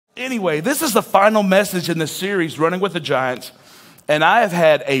anyway, this is the final message in the series, Running with the Giants. And I have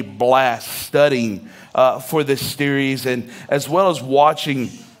had a blast studying for this series, and as well as watching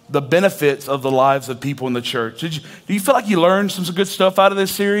the benefits of the lives of people in the church. Do you feel like you learned some good stuff out of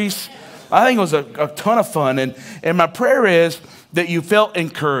this series? I think it was a ton of fun. And my prayer is that you felt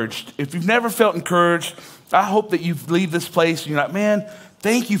encouraged. If you've never felt encouraged, I hope that you leave this place and you're like, man,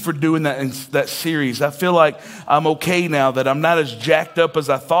 thank you for doing that in that series. I feel like I'm okay now, that I'm not as jacked up as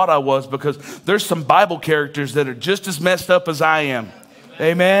I thought I was, because there's some Bible characters that are just as messed up as I am.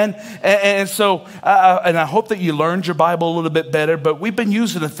 Amen. And so, and I hope that you learned your Bible a little bit better, but we've been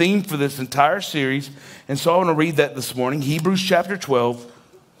using a theme for this entire series. And so I want to read that this morning, Hebrews chapter 12.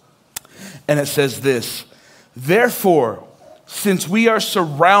 And it says this: therefore, since we are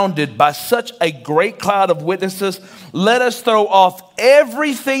surrounded by such a great cloud of witnesses, let us throw off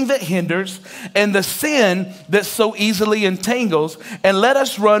everything that hinders and the sin that so easily entangles, and let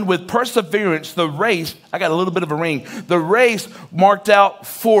us run with perseverance the race. I got a little bit of a ring. The race marked out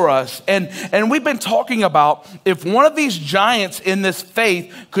for us. And we've been talking about if one of these giants in this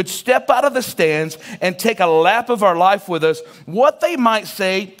faith could step out of the stands and take a lap of our life with us, what they might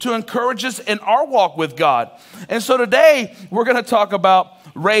say to encourage us in our walk with God. And so today we're going to talk about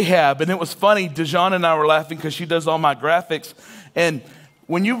Rahab. And it was funny, Dijon and I were laughing because she does all my graphics. And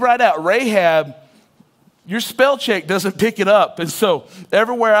when you write out Rahab, your spell check doesn't pick it up. And so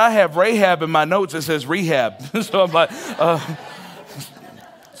everywhere I have Rahab in my notes, it says rehab. So I'm like,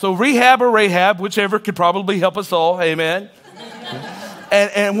 so rehab or Rahab, whichever could probably help us all. Amen.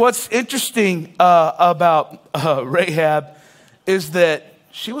 And what's interesting about Rahab is that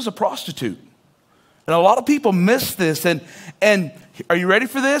she was a prostitute. And a lot of people miss this. And are you ready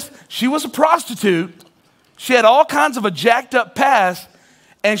for this? She was a prostitute. She had all kinds of a jacked up past.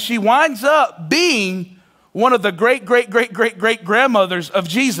 And she winds up being one of the great grandmothers of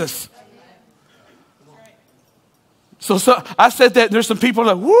Jesus. So I said that there's some people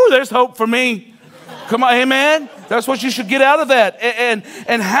that, woo, there's hope for me. Come on, amen. That's what you should get out of that.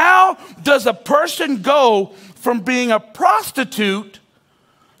 And how does a person go from being a prostitute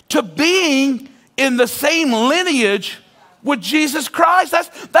to being in the same lineage with Jesus Christ?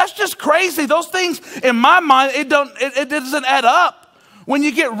 That's just crazy. Those things, in my mind, it doesn't add up. When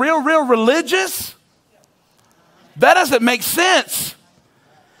you get real religious, that doesn't make sense.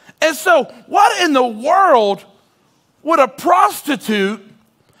 And so, what in the world would a prostitute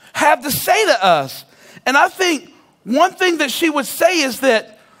have to say to us? And I think one thing that she would say is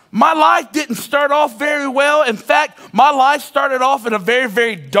that my life didn't start off very well. In fact, my life started off in a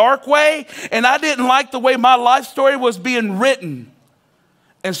very dark way, and I didn't like the way my life story was being written.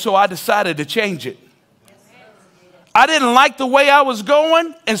 And so I decided to change it. I didn't like the way I was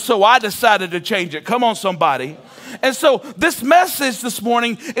going, and so I decided to change it. Come on, somebody. And so this message this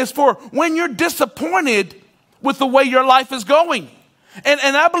morning is for when you're disappointed with the way your life is going. And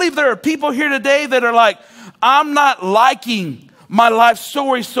I believe there are people here today that are like, I'm not liking my life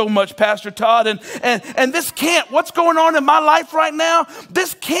story so much, Pastor Todd, and this can't, what's going on in my life right now,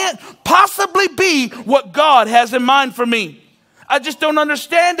 this can't possibly be what God has in mind for me. I just don't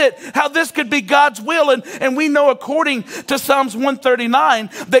understand it, how this could be God's will. And we know, according to Psalms 139,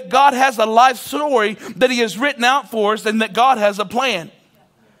 that God has a life story that he has written out for us, and that God has a plan.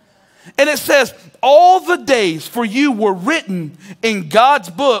 And it says, all the days for you were written in God's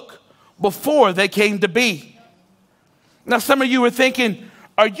book before they came to be. Now, some of you are thinking,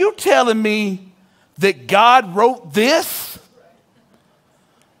 are you telling me that God wrote this?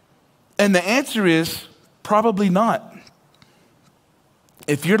 And the answer is probably not.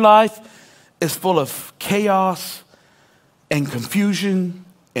 If your life is full of chaos and confusion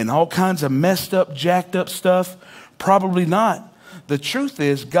and all kinds of messed up, jacked up stuff, probably not. The truth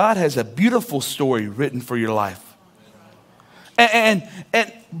is, God has a beautiful story written for your life.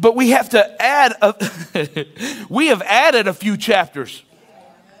 But we have to add, we have added a few chapters.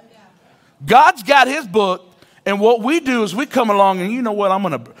 God's got his book, and what we do is we come along and, you know what, I'm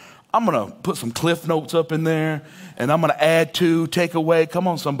gonna put some cliff notes up in there, and I'm gonna add to, take away. Come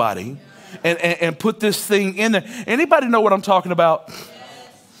on, somebody, and put this thing in there. Anybody know what I'm talking about?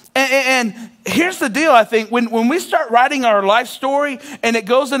 And here's the deal. I think when we start writing our life story and it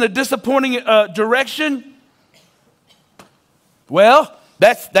goes in a disappointing direction, well,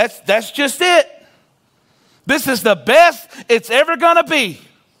 that's just it. This is the best it's ever gonna be.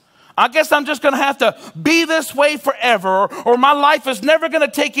 I guess I'm just going to have to be this way forever, or my life is never going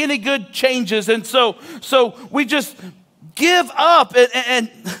to take any good changes. And so we just give up and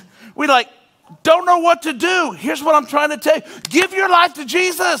we don't know what to do. Here's what I'm trying to tell you. Give your life to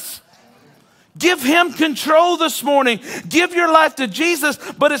Jesus. Give him control this morning. Give your life to Jesus.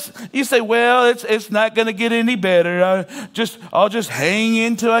 But you say, well, it's not going to get any better. I'll just hang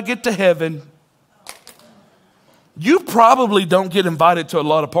in till I get to heaven. You probably don't get invited to a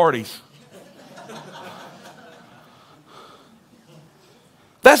lot of parties.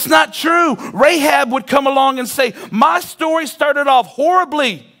 That's not true. Rahab would come along and say, my story started off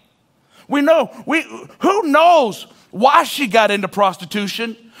horribly. Who knows why she got into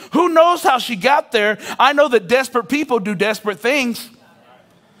prostitution? Who knows how she got there? I know that desperate people do desperate things.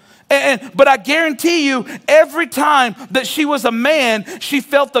 But I guarantee you, every time that she was a man, she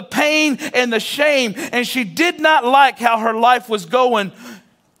felt the pain and the shame, and she did not like how her life was going.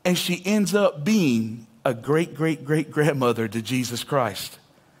 And she ends up being a great-great-great-grandmother to Jesus Christ.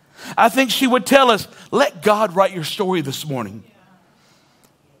 I think she would tell us, let God write your story this morning.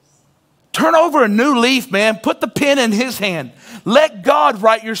 Turn over a new leaf, man. Put the pen in his hand. Let God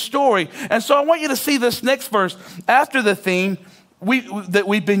write your story. And so I want you to see this next verse after the theme that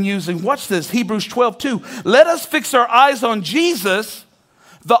we've been using. Watch this, Hebrews 12:2. Let us fix our eyes on Jesus,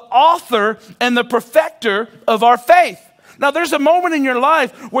 the author and the perfecter of our faith. Now, there's a moment in your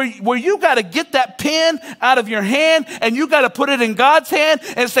life where you got to get that pen out of your hand and you got to put it in God's hand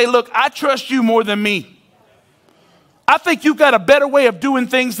and say, look, I trust you more than me. I think you've got a better way of doing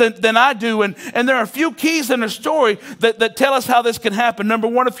things than I do. And there are a few keys in the story that tell us how this can happen. Number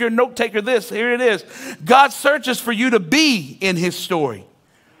one, if you're a note taker, here it is. God searches for you to be in his story.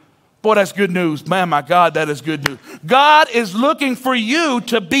 Boy, that's good news. Man, my God, that is good news. God is looking for you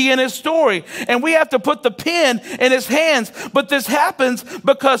to be in his story. And we have to put the pen in his hands. But this happens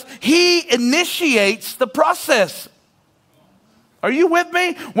because he initiates the process. Are you with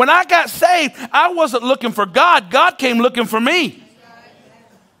me? When I got saved, I wasn't looking for God. God came looking for me.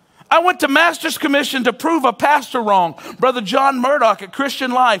 I went to Master's Commission to prove a pastor wrong. Brother John Murdoch at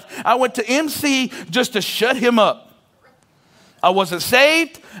Christian Life. I went to MC just to shut him up. I wasn't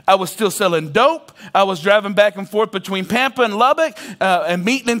saved. I was still selling dope. I was driving back and forth between Pampa and Lubbock and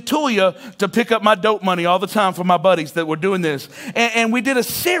meeting in Tulia to pick up my dope money all the time for my buddies that were doing this. And we did a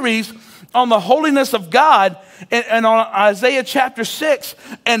series on the holiness of God and on Isaiah chapter 6.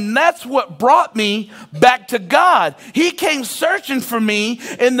 And that's what brought me back to God. He came searching for me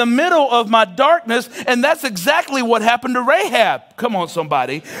in the middle of my darkness. And that's exactly what happened to Rahab. Come on,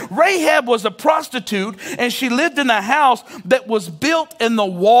 somebody. Rahab was a prostitute and she lived in a house that was built in the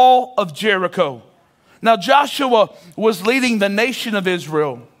wall of Jericho. Now, Joshua was leading the nation of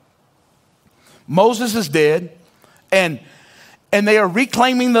Israel. Moses is dead and they are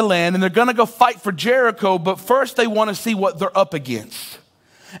reclaiming the land, and they're going to go fight for Jericho, but first they want to see what they're up against.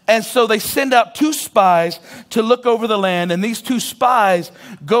 And so they send out 2 spies to look over the land, and these 2 spies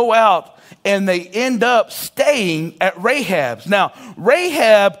go out, and they end up staying at Rahab's. Now,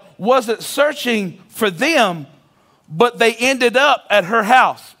 Rahab wasn't searching for them, but they ended up at her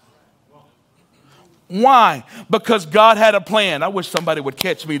house. Why? Because God had a plan. I wish somebody would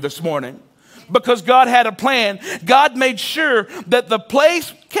catch me this morning. Because God had a plan. God made sure that the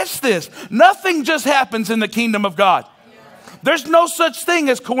place, catch this, nothing just happens in the kingdom of God. There's no such thing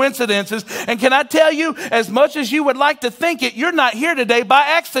as coincidences. And can I tell you, as much as you would like to think it, you're not here today by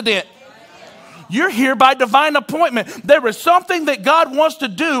accident. You're here by divine appointment. There is something that God wants to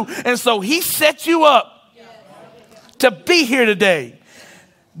do, and so he set you up to be here today.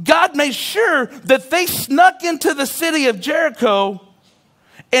 God made sure that they snuck into the city of Jericho,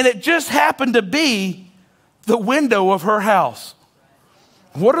 and it just happened to be the window of her house.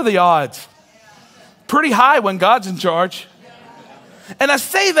 What are the odds? Pretty high when God's in charge. And I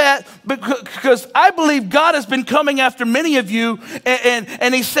say that because I believe God has been coming after many of you,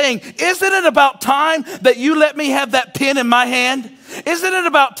 and he's saying, isn't it about time that you let me have that pen in my hand? Isn't it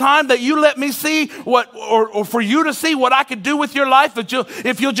about time that you let me see what, or for you to see what I could do with your life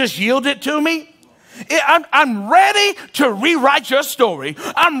if you'll just yield it to me? I'm ready to rewrite your story.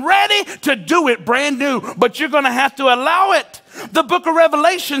 I'm ready to do it brand new, but you're going to have to allow it. The book of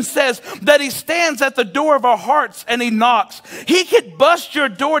Revelation says that he stands at the door of our hearts and he knocks. He could bust your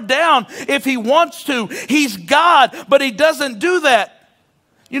door down if he wants to. He's God, but he doesn't do that.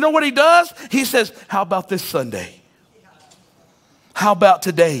 You know what he does? He says, how about this Sunday? How about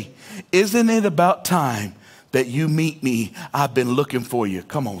today? Isn't it about time that you meet me? I've been looking for you.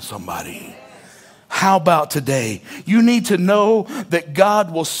 Come on, somebody. How about today? You need to know that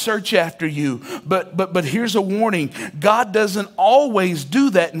God will search after you. But here's a warning. God doesn't always do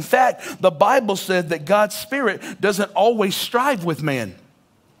that. In fact, the Bible said that God's Spirit doesn't always strive with man.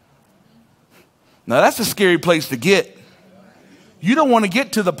 Now, that's a scary place to get. You don't want to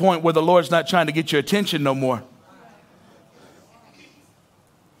get to the point where the Lord's not trying to get your attention no more.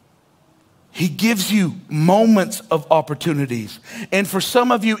 He gives you moments of opportunities. And for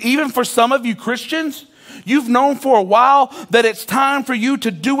some of you, even for some of you Christians, you've known for a while that it's time for you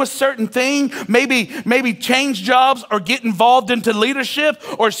to do a certain thing, maybe change jobs or get involved into leadership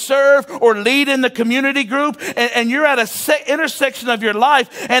or serve or lead in the community group. And you're at an intersection of your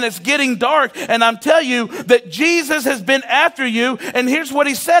life and it's getting dark. And I'm telling you that Jesus has been after you. And here's what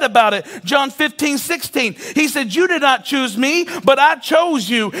he said about it. John 15:16. He said, you did not choose me, but I chose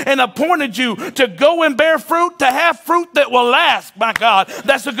you and appointed you to go and bear fruit, to have fruit that will last. My God,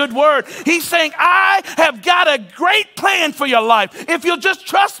 that's a good word. He's saying, I have got a great plan for your life. If you'll just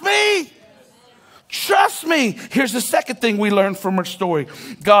trust me. Trust me. Here's the second thing we learned from her story.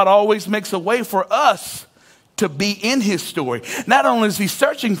 God always makes a way for us to be in his story. Not only is he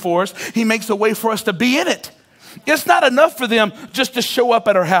searching for us, he makes a way for us to be in it. It's not enough for them just to show up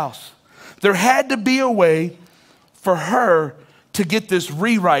at her house. There had to be a way for her to get this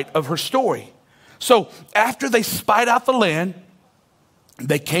rewrite of her story. So after they spied out the land,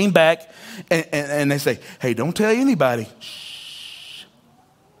 they came back and they say, hey, don't tell anybody. Shh.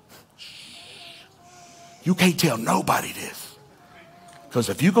 You can't tell nobody this. Because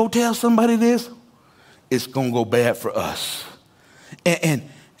if you go tell somebody this, it's going to go bad for us. And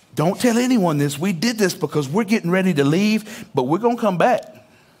don't tell anyone this. We did this because we're getting ready to leave, but we're going to come back.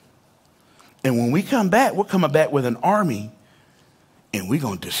 And when we come back, we're coming back with an army, and we're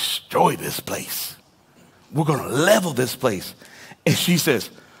going to destroy this place. We're going to level this place. And she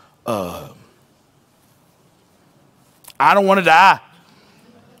says, I don't want to die.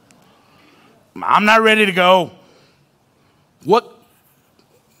 I'm not ready to go. What?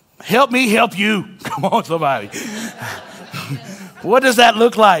 Help me help you. Come on, somebody. What does that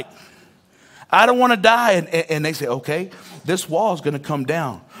look like? I don't want to die. And they say, okay, this wall is going to come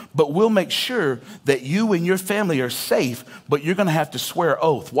down, but we'll make sure that you and your family are safe, but you're going to have to swear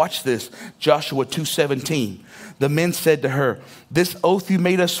oath. Watch this, Joshua 2:17. The men said to her, this oath you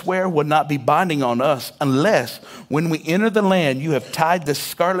made us swear will not be binding on us unless when we enter the land, you have tied the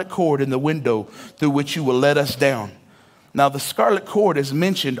scarlet cord in the window through which you will let us down. Now, the scarlet cord is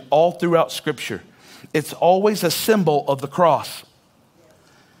mentioned all throughout Scripture. It's always a symbol of the cross.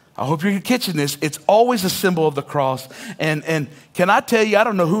 I hope you're catching this. It's always a symbol of the cross. And can I tell you, I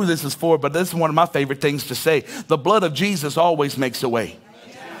don't know who this is for, but this is one of my favorite things to say. The blood of Jesus always makes a way.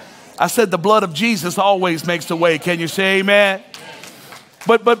 I said the blood of Jesus always makes a way. Can you say amen?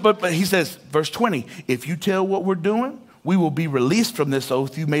 But he says, verse 20, if you tell what we're doing, we will be released from this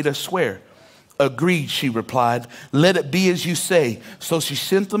oath you made us swear. Agreed, she replied. Let it be as you say. So she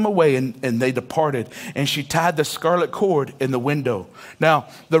sent them away and they departed. And she tied the scarlet cord in the window. Now,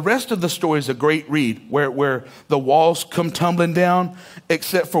 the rest of the story is a great read where the walls come tumbling down,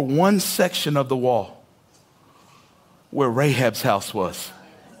 except for one section of the wall where Rahab's house was.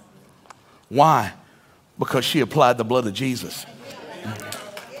 Why? Because she applied the blood of Jesus.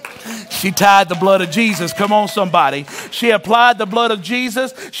 She tied the blood of Jesus. Come on, somebody. She applied the blood of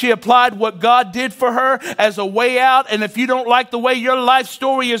Jesus. She applied what God did for her as a way out. And if you don't like the way your life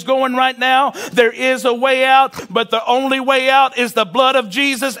story is going right now, there is a way out. But the only way out is the blood of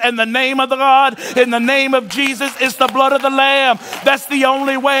Jesus and the name of the God. In the name of Jesus, it's the blood of the Lamb. That's the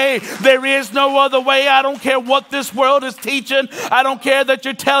only way. There is no other way. I don't care what this world is teaching. I don't care that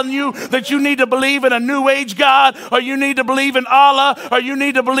you're telling you that you need to believe in a new age God, or you need to believe in Allah, or you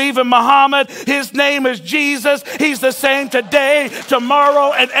need to believe in Muhammad. His name is Jesus. He's the same today,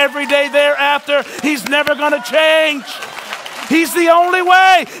 tomorrow, and every day thereafter. He's never going to change. He's the only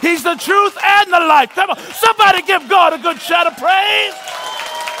way. He's the truth and the life. Come on, somebody give God a good shout of praise.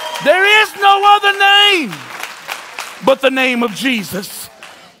 There is no other name but the name of Jesus.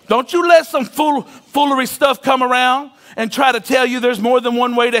 Don't you let some foolery stuff come around and try to tell you there's more than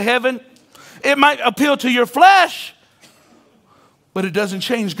one way to heaven. It might appeal to your flesh, but it doesn't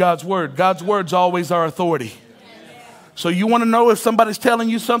change God's word. God's word's always our authority. So you want to know if somebody's telling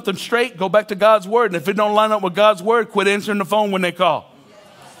you something straight, go back to God's word. And if it don't line up with God's word, quit answering the phone when they call.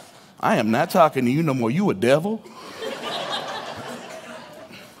 I am not talking to you no more. You a devil.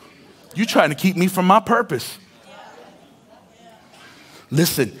 You're trying to keep me from my purpose.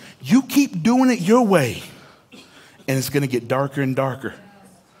 Listen, you keep doing it your way, and it's going to get darker and darker.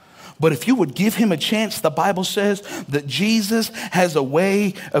 But if you would give him a chance, the Bible says that Jesus has a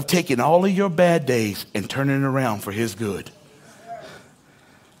way of taking all of your bad days and turning it around for his good.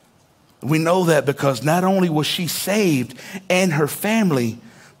 We know that because not only was she saved and her family,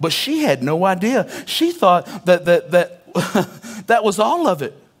 but she had no idea. She thought that was all of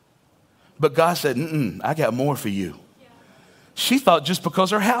it. But God said, I got more for you. She thought just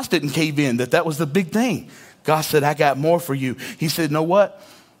because her house didn't cave in that was the big thing. God said, I got more for you. He said, know what?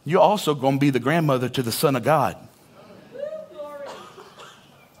 you're also going to be the grandmother to the Son of God.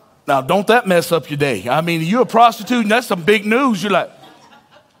 Now, don't that mess up your day. I mean, you're a prostitute, and that's some big news. You're like,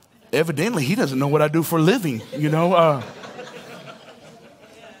 evidently, he doesn't know what I do for a living, you know.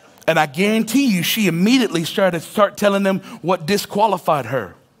 And I guarantee you, she immediately started telling them what disqualified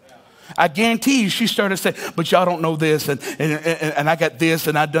her. I guarantee you, she started saying, but y'all don't know this, and I got this,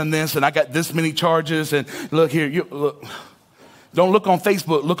 and I done this, and I got this many charges, and look here, look. Don't look on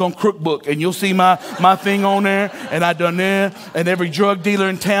Facebook, look on Crookbook, and you'll see my thing on there, and I done there, and every drug dealer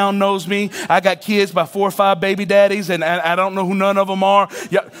in town knows me. I got kids by 4 or 5 baby daddies, and I don't know who none of them are.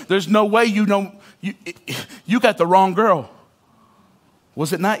 Yeah, there's no way you got the wrong girl.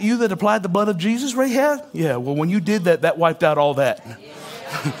 Was it not you that applied the blood of Jesus, Rahab? Yeah, well, when you did that, that wiped out all that.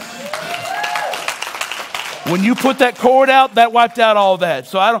 When you put that cord out, that wiped out all that.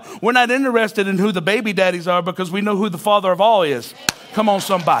 So we're not interested in who the baby daddies are because we know who the father of all is. Come on,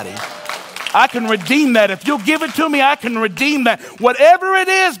 somebody. I can redeem that. If you'll give it to me, I can redeem that. Whatever it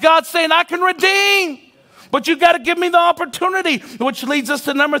is, God's saying I can redeem. But you got to give me the opportunity, which leads us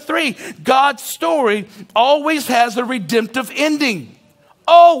to number 3. God's story always has a redemptive ending.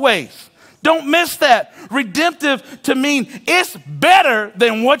 Always. Don't miss that. Redemptive to mean it's better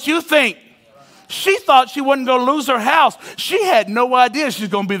than what you think. She thought she wasn't going to lose her house. She had no idea she's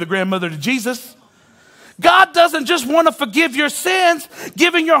going to be the grandmother to Jesus. God doesn't just want to forgive your sins.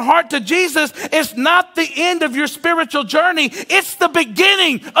 Giving your heart to Jesus is not the end of your spiritual journey. It's the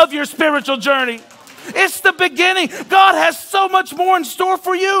beginning of your spiritual journey. It's the beginning. God has so much more in store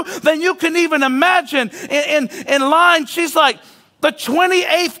for you than you can even imagine. In line, she's like, the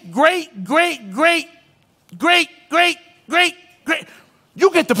 28th great.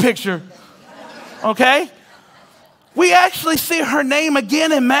 You get the picture. Okay? We actually see her name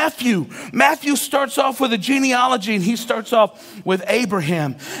again in Matthew. Matthew starts off with a genealogy, and he starts off with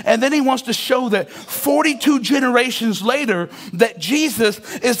Abraham. And then he wants to show that 42 generations later that Jesus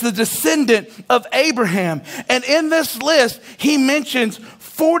is the descendant of Abraham. And in this list, he mentions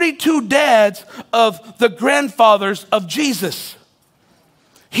 42 dads of the grandfathers of Jesus.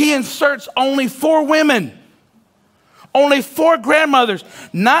 He inserts only 4 women, only 4 grandmothers,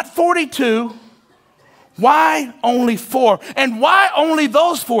 not 42. Why only 4? And why only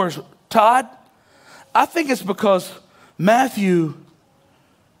those 4, Todd? I think it's because Matthew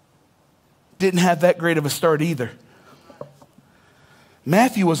didn't have that great of a start either.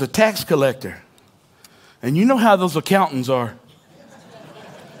 Matthew was a tax collector. And you know how those accountants are.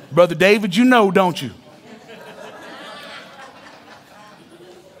 Brother David, you know, don't you?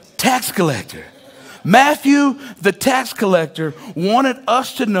 Tax collector. Matthew, the tax collector, wanted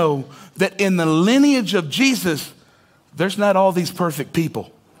us to know that in the lineage of Jesus, there's not all these perfect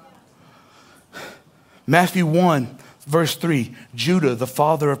people. Matthew 1, verse 3, Judah, the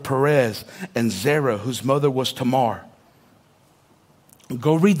father of Perez, and Zerah, whose mother was Tamar.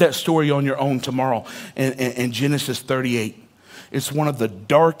 Go read that story on your own tomorrow in Genesis 38. It's one of the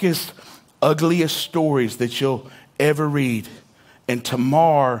darkest, ugliest stories that you'll ever read. And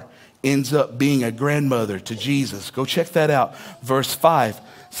Tamar ends up being a grandmother to Jesus. Go check that out. Verse 5.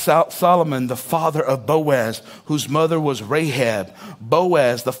 Solomon, the father of Boaz, whose mother was Rahab.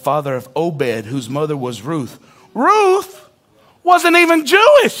 Boaz, the father of Obed, whose mother was Ruth. Ruth wasn't even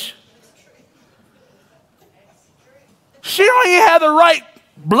Jewish. She don't even have the right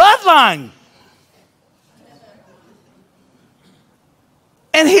bloodline.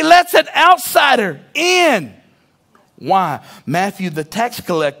 And he lets an outsider in. Why? Matthew, the tax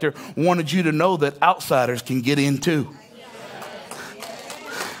collector, wanted you to know that outsiders can get in too.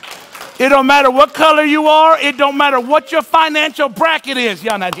 It don't matter what color you are. It don't matter what your financial bracket is.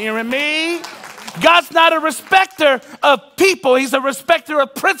 Y'all not hearing me? God's not a respecter of people. He's a respecter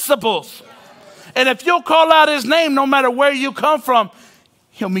of principles. And if you'll call out his name, no matter where you come from,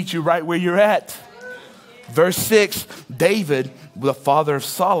 he'll meet you right where you're at. Verse 6, David, the father of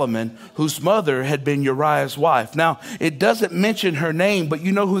Solomon, whose mother had been Uriah's wife. Now, it doesn't mention her name, but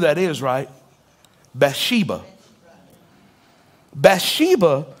you know who that is, right? Bathsheba.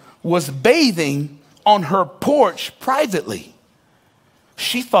 Bathsheba was bathing on her porch privately.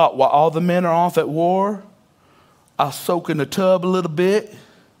 She thought, while all the men are off at war, I'll soak in the tub a little bit,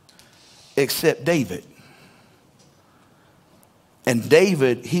 except David. And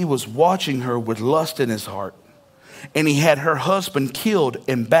David, he was watching her with lust in his heart. And he had her husband killed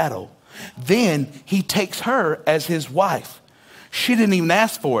in battle. Then he takes her as his wife. She didn't even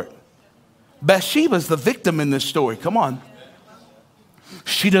ask for it. Bathsheba's the victim in this story. Come on.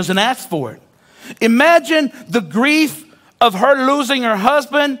 She doesn't ask for it. Imagine the grief of her losing her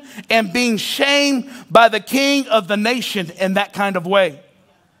husband and being shamed by the king of the nation in that kind of way.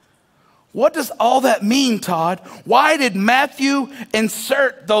 What does all that mean, Todd? Why did Matthew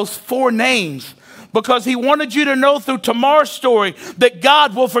insert those 4 names? Because he wanted you to know through Tamar's story that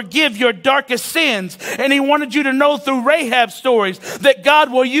God will forgive your darkest sins. And he wanted you to know through Rahab's stories that God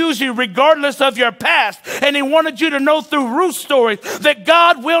will use you regardless of your past. And he wanted you to know through Ruth's story that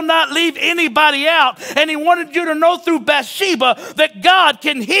God will not leave anybody out. And he wanted you to know through Bathsheba that God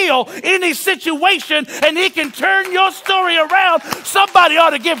can heal any situation and he can turn your story around. Somebody ought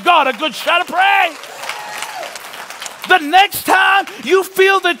to give God a good shot of praise. The next time you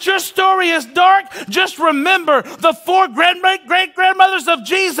feel that your story is dark, just remember the 4 great-grandmothers of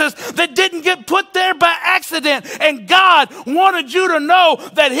Jesus that didn't get put there by accident. And God wanted you to know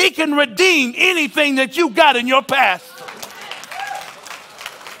that he can redeem anything that you got in your past.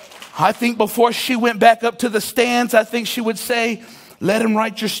 I think before she went back up to the stands, I think she would say, let him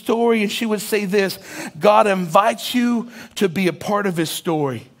write your story. And she would say this, God invites you to be a part of his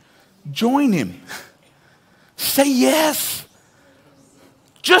story. Join him. Say yes.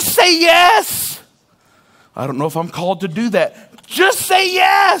 Just say yes. I don't know if I'm called to do that. Just say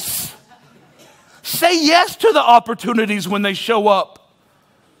yes. Say yes to the opportunities when they show up.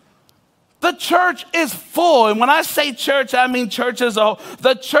 The church is full. And when I say church, I mean church as a whole.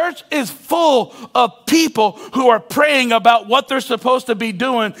 The church is full of people who are praying about what they're supposed to be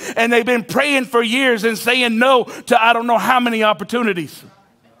doing. And they've been praying for years and saying no to I don't know how many opportunities.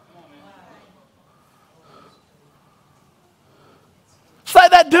 It's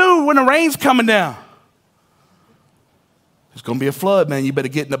like that dude when the rain's coming down. It's going to be a flood, man. You better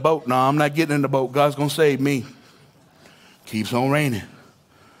get in the boat. No, I'm not getting in the boat. God's going to save me. Keeps on raining.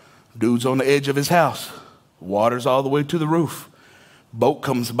 Dude's on the edge of his house. Water's all the way to the roof. Boat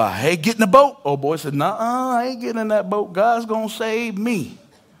comes by. Hey, get in the boat. Oh, boy said, nuh-uh, I ain't getting in that boat. God's going to save me.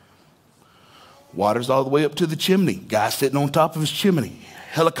 Water's all the way up to the chimney. Guy sitting on top of his chimney.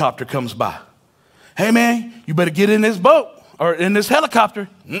 Helicopter comes by. Hey, man, you better get in this boat. Or in this helicopter.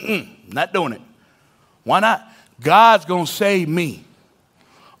 Not doing it. Why not? God's going to save me.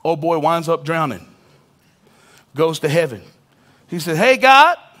 Oh boy winds up drowning. Goes to heaven. He said, hey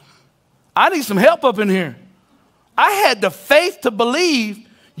God, I need some help up in here. I had the faith to believe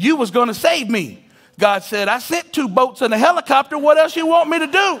you was going to save me. God said, I sent 2 boats and a helicopter. What else you want me to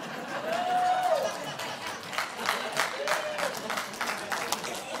do?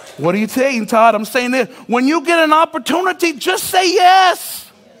 What are you saying, Todd? I'm saying this. When you get an opportunity, just say yes.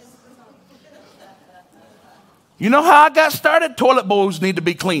 You know how I got started? Toilet bowls need to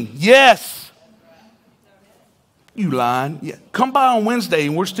be clean. Yes. You lying. Yeah. Come by on Wednesday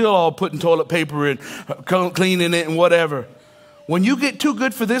and we're still all putting toilet paper and cleaning it and whatever. When you get too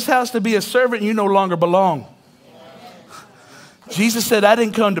good for this house to be a servant, you no longer belong. Jesus said, I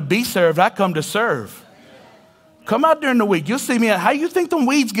didn't come to be served. I come to serve. Come out during the week. You'll see me. How you think them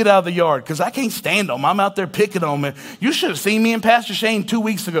weeds get out of the yard? Because I can't stand them. I'm out there picking on them. You should have seen me and Pastor Shane 2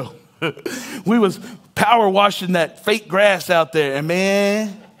 weeks ago. We was power washing that fake grass out there. And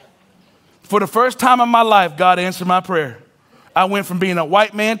man, for the first time in my life, God answered my prayer. I went from being a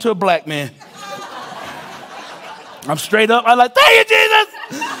white man to a black man. I'm straight up. I'm like, thank you, Jesus.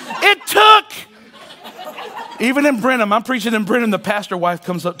 It took. Even in Brenham, I'm preaching in Brenham, the pastor wife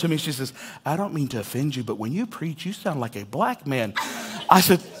comes up to me. She says, I don't mean to offend you, but when you preach, you sound like a black man. I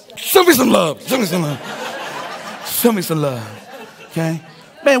said, show me some love. Show me some love. Show me some love. Okay?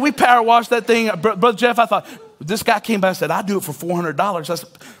 Man, we power washed that thing. Brother Jeff, I thought, this guy came by and said, I'll do it for $400. I said,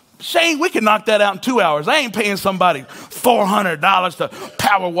 Shane, we can knock that out in 2 hours. I ain't paying somebody $400 to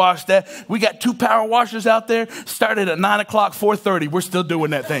power wash that. We got 2 power washers out there. Started at 9 o'clock, 4:30. We're still doing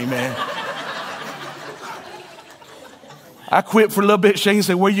that thing, man. I quit for a little bit. Shane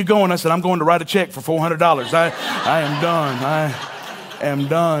said, where you going? I said, I'm going to write a check for $400. I am done. I am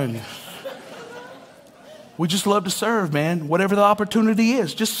done. We just love to serve, man. Whatever the opportunity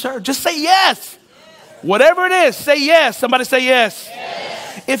is, just serve. Just say yes. Whatever it is, say yes. Somebody say yes.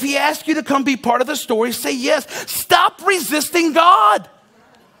 Yes. If he asks you to come be part of the story, say yes. Stop resisting God.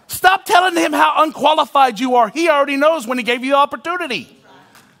 Stop telling him how unqualified you are. He already knows when he gave you the opportunity.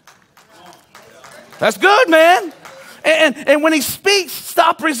 That's good, man. And when he speaks,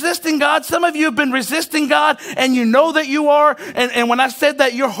 stop resisting God. Some of you have been resisting God and you know that you are. And when I said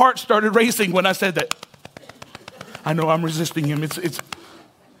that, your heart started racing when I said that. I know I'm resisting him. It's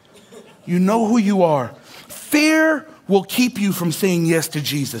you know who you are. Fear will keep you from saying yes to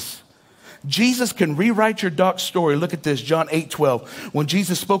Jesus. Jesus can rewrite your dark story. Look at this, John 8:12. When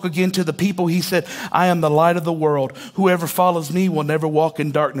Jesus spoke again to the people, he said, I am the light of the world. Whoever follows me will never walk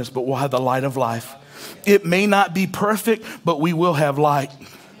in darkness, but will have the light of life. It may not be perfect, but we will have light.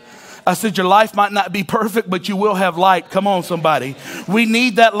 I said, your life might not be perfect, but you will have light. Come on, somebody. We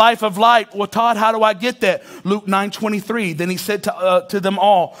need that life of light. Well, Todd, how do I get that? Luke 9:23. Then he said to them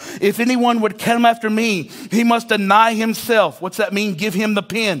all, if anyone would come after me, he must deny himself. What's that mean? Give him the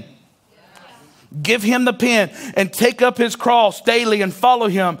pen. Give him the pen and take up his cross daily and follow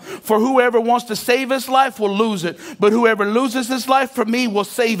him. For whoever wants to save his life will lose it. But whoever loses his life for me will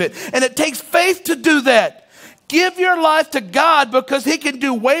save it. And it takes faith to do that. Give your life to God because he can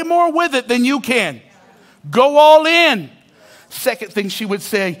do way more with it than you can. Go all in. Second thing she would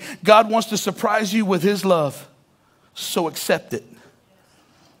say, God wants to surprise you with his love. So accept it.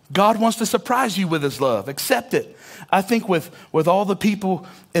 God wants to surprise you with his love. Accept it. I think with all the people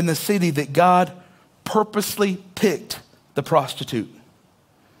in the city that God purposely picked the prostitute.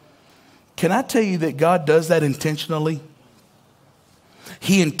 Can I tell you that God does that intentionally?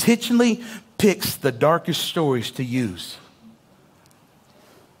 He intentionally picks the darkest stories to use.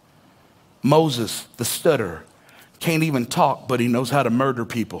 Moses, the stutterer, can't even talk, but he knows how to murder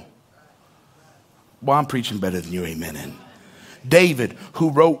people. Well, I'm preaching better than you, amen. David, who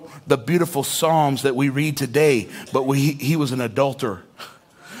wrote the beautiful Psalms that we read today, but he was an adulterer.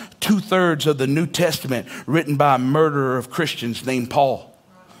 2/3 of the New Testament written by a murderer of Christians named Paul.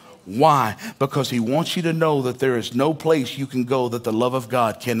 Why? Because he wants you to know that there is no place you can go that the love of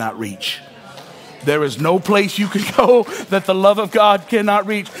God cannot reach. There is no place you can go that the love of God cannot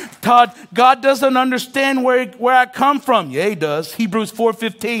reach. Todd, God doesn't understand where I come from. Yeah, he does. Hebrews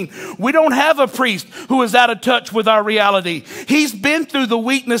 4:15. We don't have a priest who is out of touch with our reality. He's been through the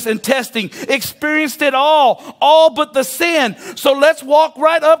weakness and testing, experienced it all but the sin. So let's walk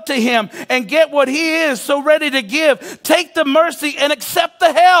right up to him and get what he is so ready to give. Take the mercy and accept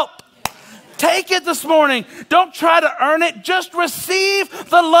the help. Take it this morning. Don't try to earn it. Just receive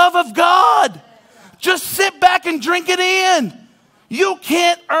the love of God. Just sit back and drink it in. You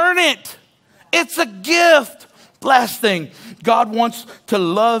can't earn it. It's a gift. Last thing, God wants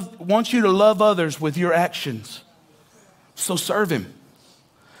you to love others with your actions. So serve him.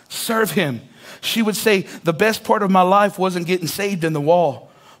 Serve him. She would say, the best part of my life wasn't getting saved in the wall,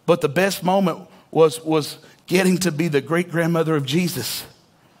 but the best moment was getting to be the great-grandmother of Jesus.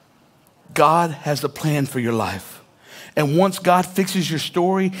 God has a plan for your life. And once God fixes your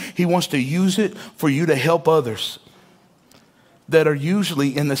story, he wants to use it for you to help others that are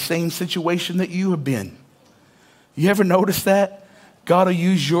usually in the same situation that you have been. You ever notice that? God will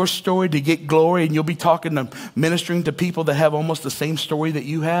use your story to get glory, and you'll be ministering to people that have almost the same story that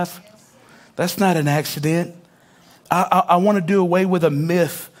you have. That's not an accident. I want to do away with a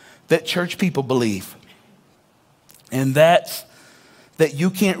myth that church people believe. And that's that you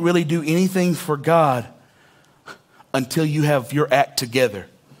can't really do anything for God until you have your act together.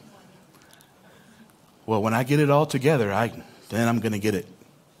 Well, when I get it all together, then I'm going to get it.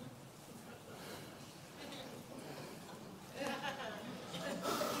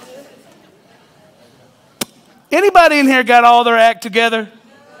 Anybody in here got all their act together?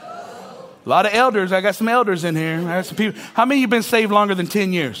 A lot of elders. I got some elders in here. I got some people. How many of you been saved longer than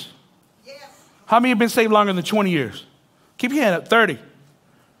 10 years? Yes. How many of you been saved longer than 20 years? Keep your hand up. 30.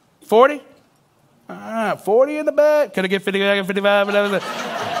 40? 40 in the back. Can I get 50? I get 55.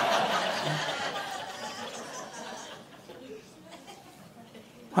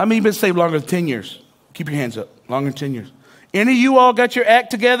 How many of you been saved longer than 10 years? Keep your hands up. Longer than 10 years. Any of you all got your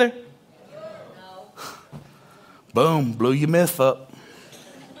act together? No. Boom. Blew your myth up.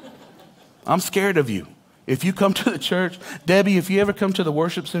 I'm scared of you. If you come to the church, Debbie, if you ever come to the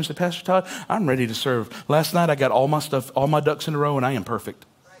worship center, say, Pastor Todd, I'm ready to serve. Last night I got all my stuff, all my ducks in a row, and I am perfect.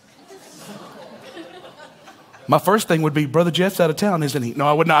 My first thing would be, Brother Jeff's out of town, isn't he? No,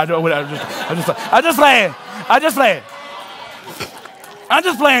 I would not. I just playing. I'm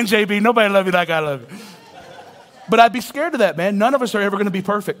just playing, JB. Nobody love you like I love you. But I'd be scared of that, man. None of us are ever going to be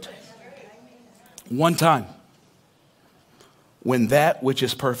perfect. One time, when that which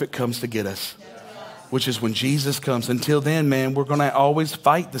is perfect comes to get us, which is when Jesus comes. Until then, man, we're going to always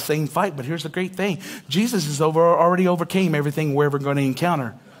fight the same fight. But here's the great thing. Jesus has already overcame everything we're ever going to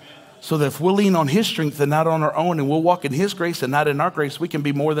encounter. So that if we'll lean on his strength and not on our own, and we'll walk in his grace and not in our grace, we can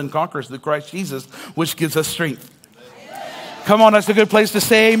be more than conquerors through Christ Jesus, which gives us strength. Amen. Come on, that's a good place to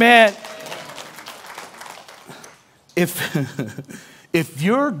say amen. If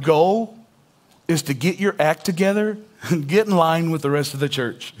your goal is to get your act together, get in line with the rest of the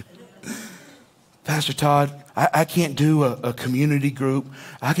church. Pastor Todd, I can't do a community group.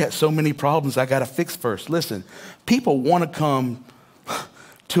 I got so many problems I got to fix first. Listen, people want to come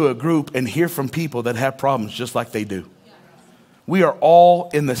to a group and hear from people that have problems just like they do. We are all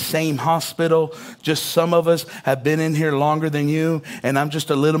in the same hospital. Just some of us have been in here longer than you, and I'm just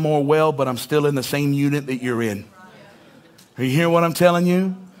a little more well, but I'm still in the same unit that you're in. Are you hearing what I'm telling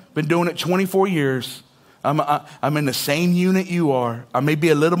you? Been doing it 24 years. I'm in the same unit you are. I may be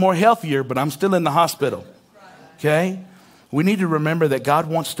a little more healthier, but I'm still in the hospital. Okay? We need to remember that God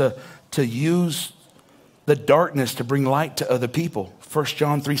wants to use the darkness to bring light to other people. 1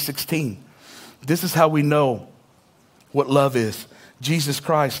 John 3:16. This is how we know what love is. Jesus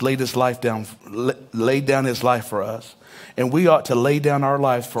Christ laid down his life for us. And we ought to lay down our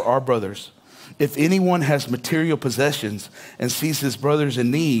lives for our brothers. If anyone has material possessions and sees his brothers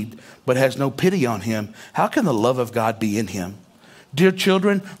in need, but has no pity on him, how can the love of God be in him? Dear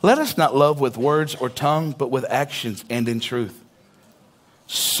children, let us not love with words or tongue, but with actions and in truth.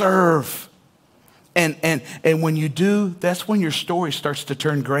 Serve. And when you do, that's when your story starts to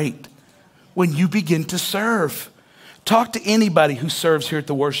turn great. When you begin to serve. Talk to anybody who serves here at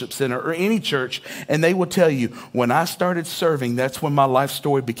the worship center or any church, and they will tell you, when I started serving, that's when my life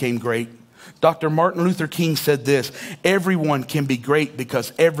story became great. Dr. Martin Luther King said this: everyone can be great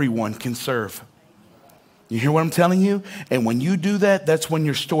because everyone can serve. You hear what I'm telling you? And when you do that, that's when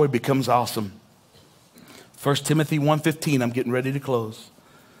your story becomes awesome. 1 Timothy 1:15, I'm getting ready to close.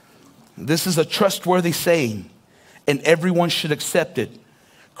 This is a trustworthy saying, and everyone should accept it.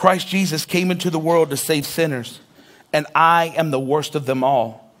 Christ Jesus came into the world to save sinners, and I am the worst of them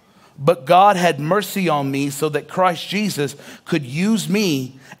all. But God had mercy on me so that Christ Jesus could use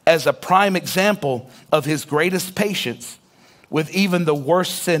me as a prime example of his greatest patience with even the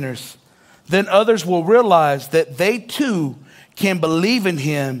worst sinners. Then others will realize that they too can believe in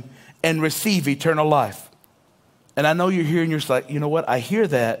him and receive eternal life. And I know you're here and you're just like, you know what? I hear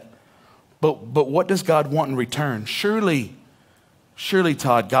that, but what does God want in return? Surely,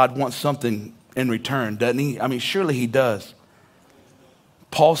 Todd, God wants something in return, doesn't he? I mean, surely he does.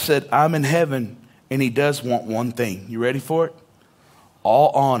 Paul said, I'm in heaven, and he does want one thing. You ready for it? All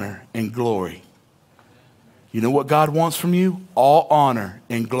honor and glory. You know what God wants from you? All honor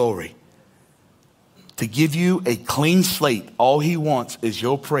and glory. To give you a clean slate, all he wants is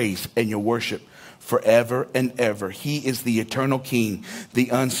your praise and your worship forever and ever. He is the eternal King, the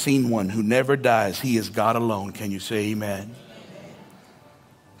unseen one who never dies. He is God alone. Can you say amen?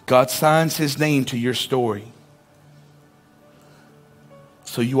 God signs his name to your story.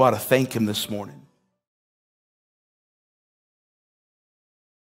 So you ought to thank him this morning.